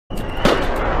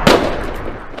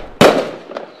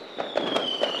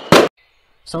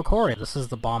So Cory, this is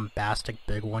the bombastic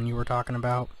big one you were talking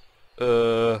about?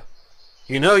 You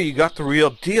know you got the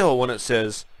real deal when it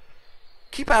says,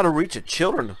 keep out of reach of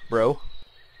children, bro.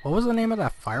 What was the name of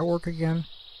that firework again?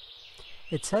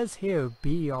 It says here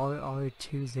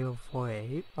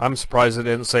BRR2048. I'm surprised it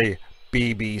didn't say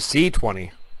BBC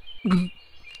 20. And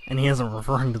he isn't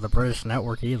referring to the British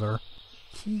network either.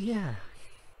 Yeah.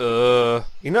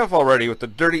 Enough already with the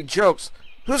dirty jokes.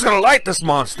 Who's gonna light this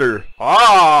monster?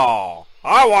 Oh,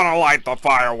 I wanna light the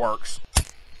fireworks.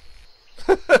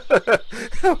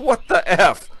 What the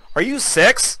F? Are you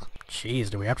 6?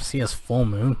 Jeez, do we have to see his full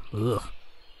moon? Ugh.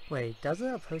 Wait,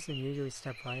 doesn't a person usually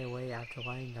step right away after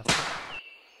lighting the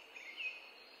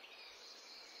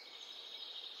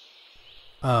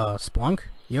Splunk?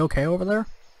 You okay over there?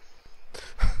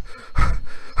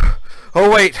 Oh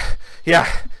wait, yeah,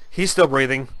 he's still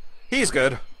breathing. He's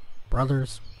good.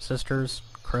 Brothers, sisters,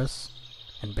 Chris,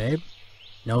 and Babe,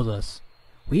 know this.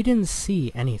 We didn't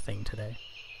see anything today.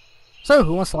 So,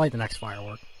 who wants to light the next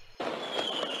firework?